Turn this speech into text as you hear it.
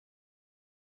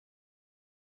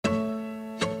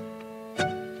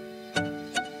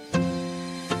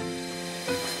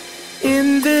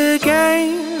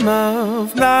game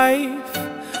of life.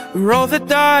 Roll the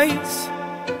dice,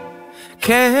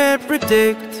 can't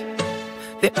predict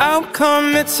the outcome.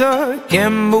 It's a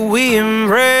gamble we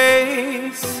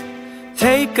embrace.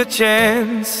 Take a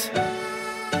chance,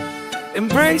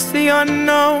 embrace the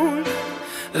unknown.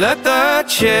 Let the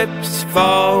chips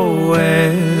fall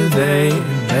where they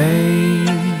may.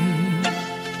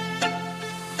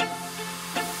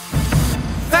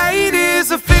 Fate is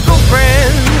a fickle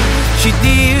friend. She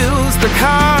deals the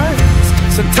cards.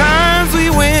 Sometimes we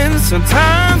win,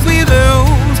 sometimes we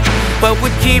lose, but we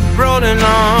keep rolling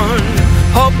on,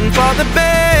 hoping for the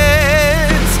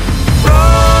best.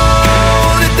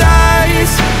 Roll the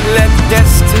dice, let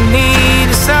destiny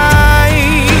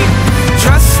decide.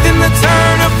 Trust in the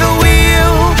turn of the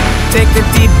wheel. Take a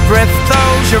deep breath,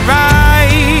 close your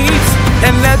eyes,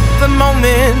 and let the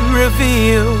moment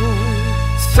reveal.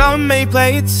 Some may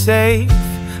play it safe,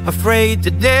 afraid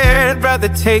to dare, rather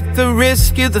take the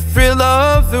risk, you the thrill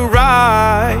of the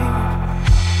ride.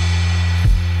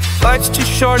 Life's too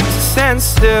short to stand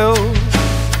still,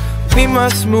 we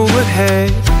must move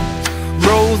ahead.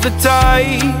 Roll the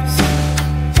dice,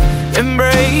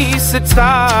 embrace the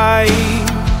tide.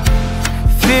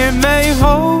 Fear may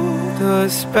hold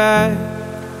us back,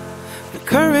 but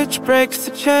courage breaks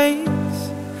the chains.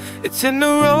 It's in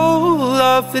the roll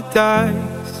of the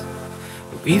dice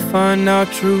we find our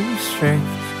true strength.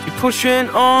 Keep pushing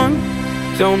on,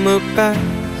 don't look back.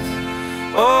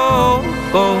 Oh,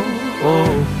 oh,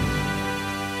 oh.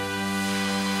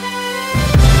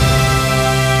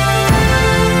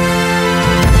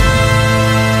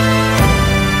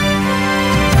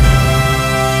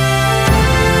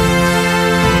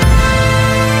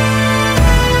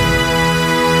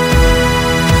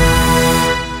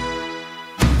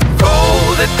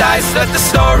 Roll the dice, let the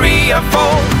story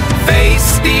unfold.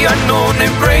 Face the unknown,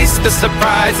 embrace the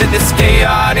surprise. In this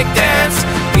chaotic dance,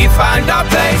 we find our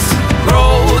place.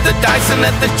 Roll the dice and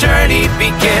let the journey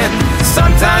begin.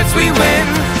 Sometimes we win,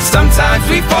 sometimes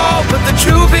we fall, but the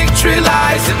true victory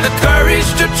lies in the courage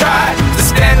to try to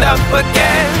stand up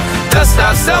again. Dust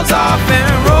ourselves off and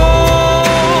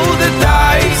roll the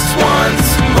dice once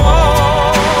more.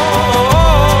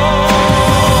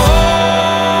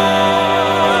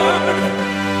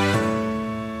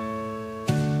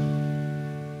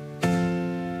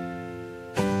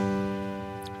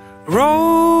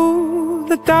 Roll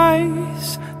the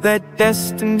dice, let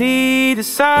destiny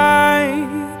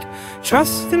decide.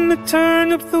 Trust in the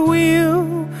turn of the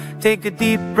wheel. Take a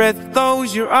deep breath,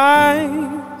 close your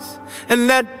eyes, and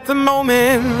let the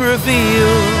moment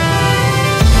reveal.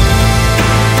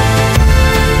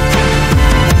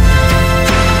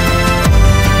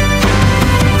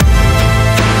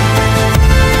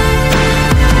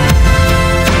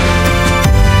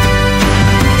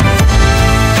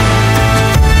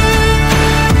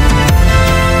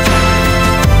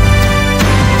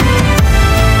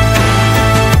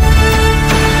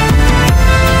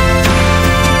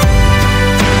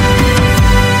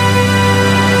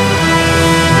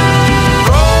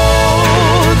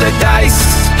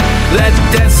 Let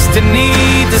destiny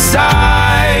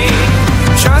decide.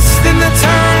 Trust in the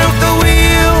turn of the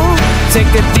wheel.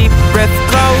 Take a deep breath,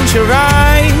 close your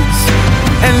eyes,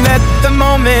 and let the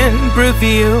moment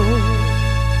reveal.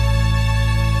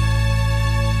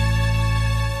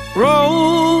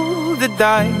 Roll the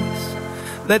dice,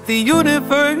 let the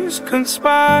universe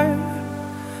conspire.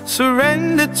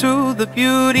 Surrender to the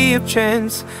beauty of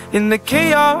chance. In the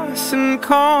chaos and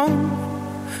calm,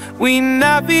 we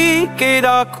navigate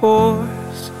our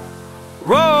course.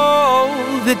 Roll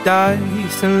the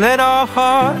dice and let our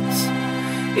hearts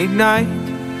ignite.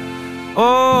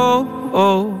 Oh,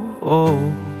 oh,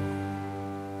 oh,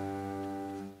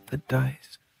 the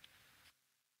dice.